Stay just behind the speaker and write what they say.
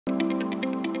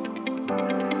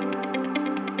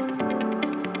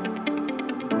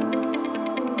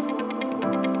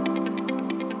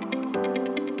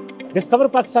Discover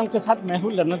Pakistan के साथ मैं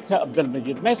हूं लंदन से अब्दुल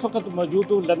मजीद। मैं इस वक्त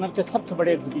मौजूद हूं लंदन के सबसे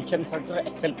बड़े एग्जीबिशन सेंटर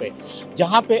एक्सेल पे,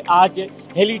 जहां पे आज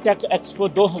हेलीटेक एक्सपो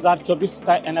 2024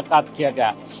 का इनेकाद किया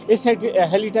गया। इस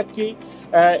हेलीटेक की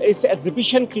इस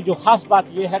एग्जीबिशन की जो ख़ास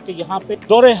बात यह है कि यहाँ पे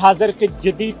दौरे हाजिर के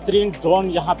जदीद तरीन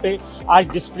ड्रोन यहाँ पे आज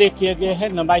डिस्प्ले किए गए हैं,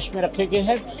 नुमाइश में रखे गए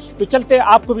हैं। तो चलते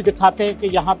आपको भी दिखाते हैं कि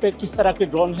यहाँ पे किस तरह के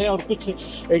ड्रोन हैं और कुछ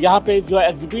यहाँ पे जो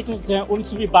एग्जीबिटर्स हैं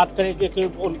उनसे भी बात करेंगे कि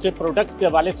उनके प्रोडक्ट के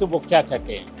हवाले से वो क्या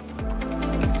कहते हैं।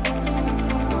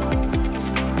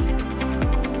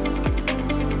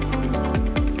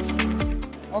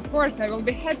 Of course, I will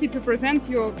be happy to present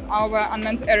you our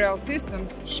unmanned aerial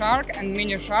systems, Shark and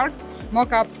Mini Shark.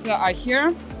 Mock-ups are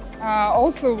here.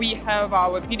 Also, we have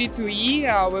our PD2E,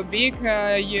 our big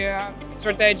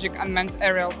strategic unmanned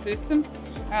aerial system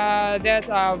that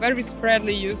are very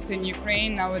spreadly used in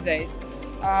Ukraine nowadays.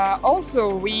 Also,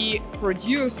 we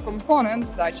produce components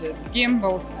such as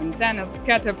gimbals, antennas,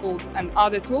 catapults, and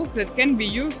other tools that can be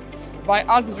used by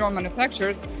other drone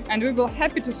manufacturers, and we will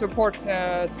happy to support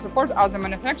other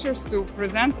manufacturers to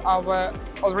present our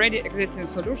already existing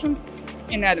solutions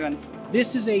in advance.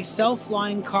 This is a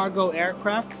self-flying cargo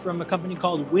aircraft from a company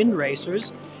called Wind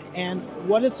Racers, and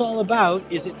what it's all about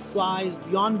is it flies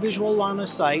beyond visual line of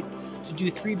sight to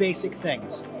do three basic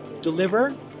things: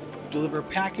 deliver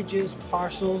packages,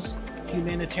 parcels,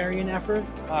 humanitarian effort,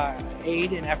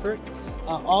 aid and effort.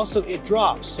 Also, it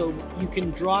drops, so you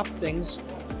can drop things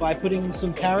by putting in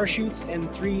some parachutes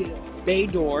and 3 bay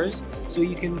doors, so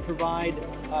you can provide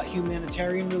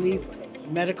humanitarian relief,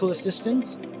 medical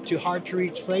assistance to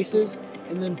hard-to-reach places,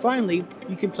 and then finally,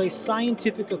 you can place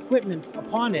scientific equipment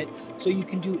upon it, so you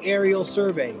can do aerial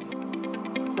survey.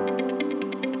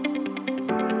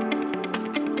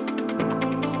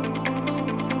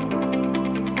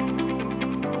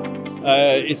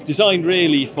 It's designed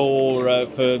really for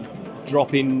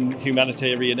dropping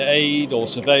humanitarian aid or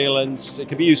surveillance. It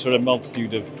can be used for a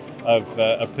multitude of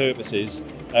purposes.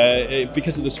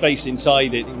 Because of the space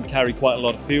inside it, it can carry quite a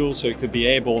lot of fuel, so it could be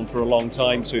airborne for a long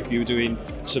time. So if you were doing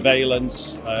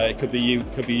surveillance, it could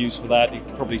be used for that. It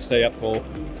could probably stay up for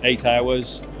 8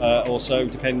 hours or so,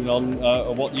 depending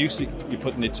on what use you're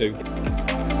putting it to.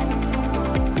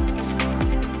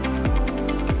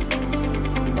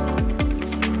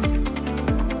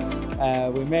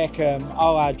 We make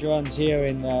all our drones here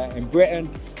in Britain.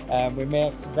 We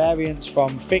make variants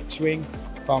from fixed wing,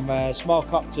 from small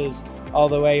copters all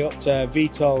the way up to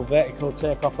VTOL, vertical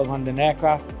takeoff and landing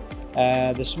aircraft.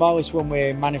 The smallest one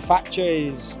we manufacture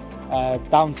is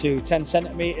down to 10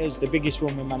 centimetres. The biggest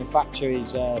one we manufacture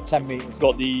is 10 metres.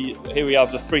 Here we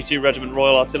have the 3-2 Regiment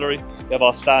Royal Artillery. We have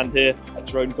our stand here at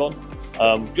DroneCon.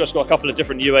 We've just got a couple of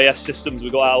different UAS systems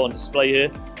we've got out on display here.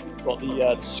 We've got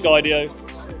the Skydio,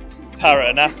 Parrot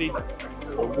and Affy,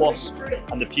 the Wasp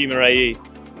and the Puma AE.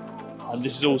 And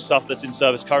this is all stuff that's in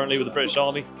service currently with the British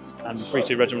Army and the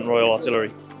 3-2 Regiment Royal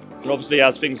Artillery. And obviously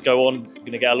as things go on, you're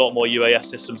going to get a lot more UAS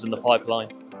systems in the pipeline.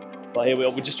 But here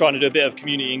we're just trying to do a bit of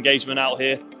community engagement out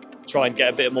here, try and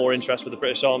get a bit more interest with the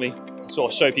British Army,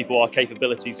 sort of show people our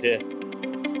capabilities here.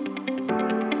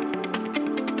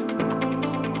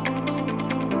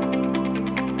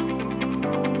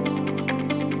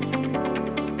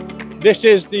 This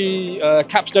is the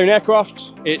Capstone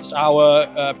aircraft. It's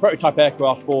our prototype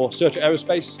aircraft for Sertra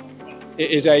Aerospace.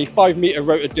 It is a 5-metre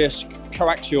rotor disc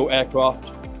coaxial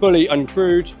aircraft, fully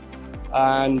uncrewed,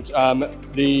 and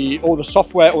all the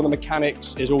software, all the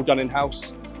mechanics is all done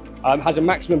in-house. Has a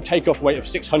maximum takeoff weight of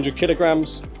 600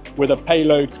 kilograms with a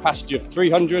payload capacity of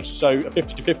 300, so a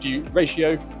 50-50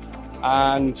 ratio,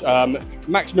 and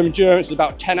maximum endurance is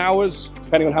about 10 hours,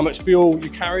 depending on how much fuel you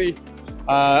carry.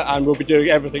 And we'll be doing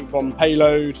everything from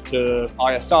payload to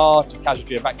ISR to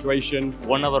casualty evacuation.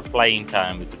 1 hour flying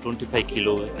time with 25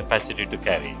 kilo capacity to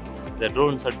carry. The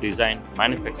drones are designed,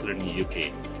 manufactured in the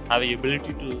UK, have the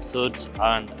ability to search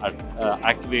and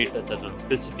activate a certain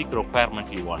specific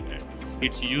requirement you wanted.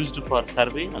 It's used for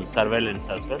survey and surveillance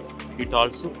as well. It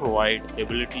also provides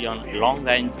ability on long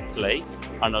range flight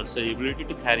and also ability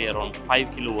to carry around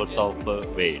 5 kilo worth of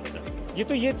weights. जी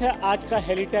तो ये था आज का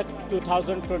हेलीटेक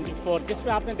 2024,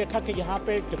 जिसमें आपने देखा कि यहाँ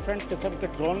पे डिफरेंट किस्म के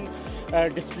ड्रोन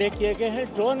डिस्प्ले किए गए हैं।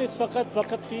 ड्रोन इस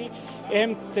वक्त की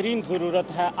अहम तरीन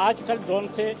ज़रूरत है। आजकल ड्रोन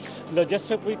से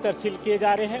लॉजिस्टिक भी तरसील किए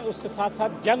जा रहे हैं, उसके साथ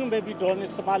साथ जंग में भी ड्रोन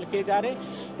इस्तेमाल किए जा रहे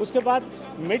हैं। उसके बाद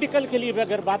मेडिकल के लिए भी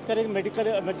अगर बात करें, मेडिकल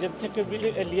इमरजेंसी के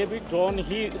लिए भी ड्रोन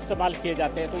ही इस्तेमाल किए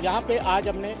जाते हैं। तो यहाँ पे आज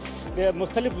हमने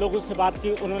मुख्तलिफ लोगों से बात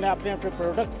की, उन्होंने अपने अपने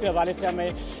प्रोडक्ट के हवाले से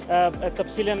हमें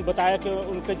तफसीलन बताया कि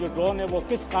उनके जो ड्रोन है वो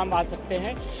किस काम आ सकते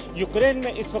हैं। यूक्रेन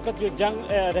में इस वक्त जो जंग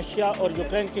रशिया और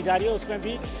यूक्रेन की जारी है, उसमें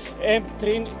भी अहम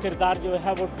तरीन किरदार जो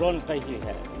है वो ड्रोन का ही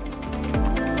है।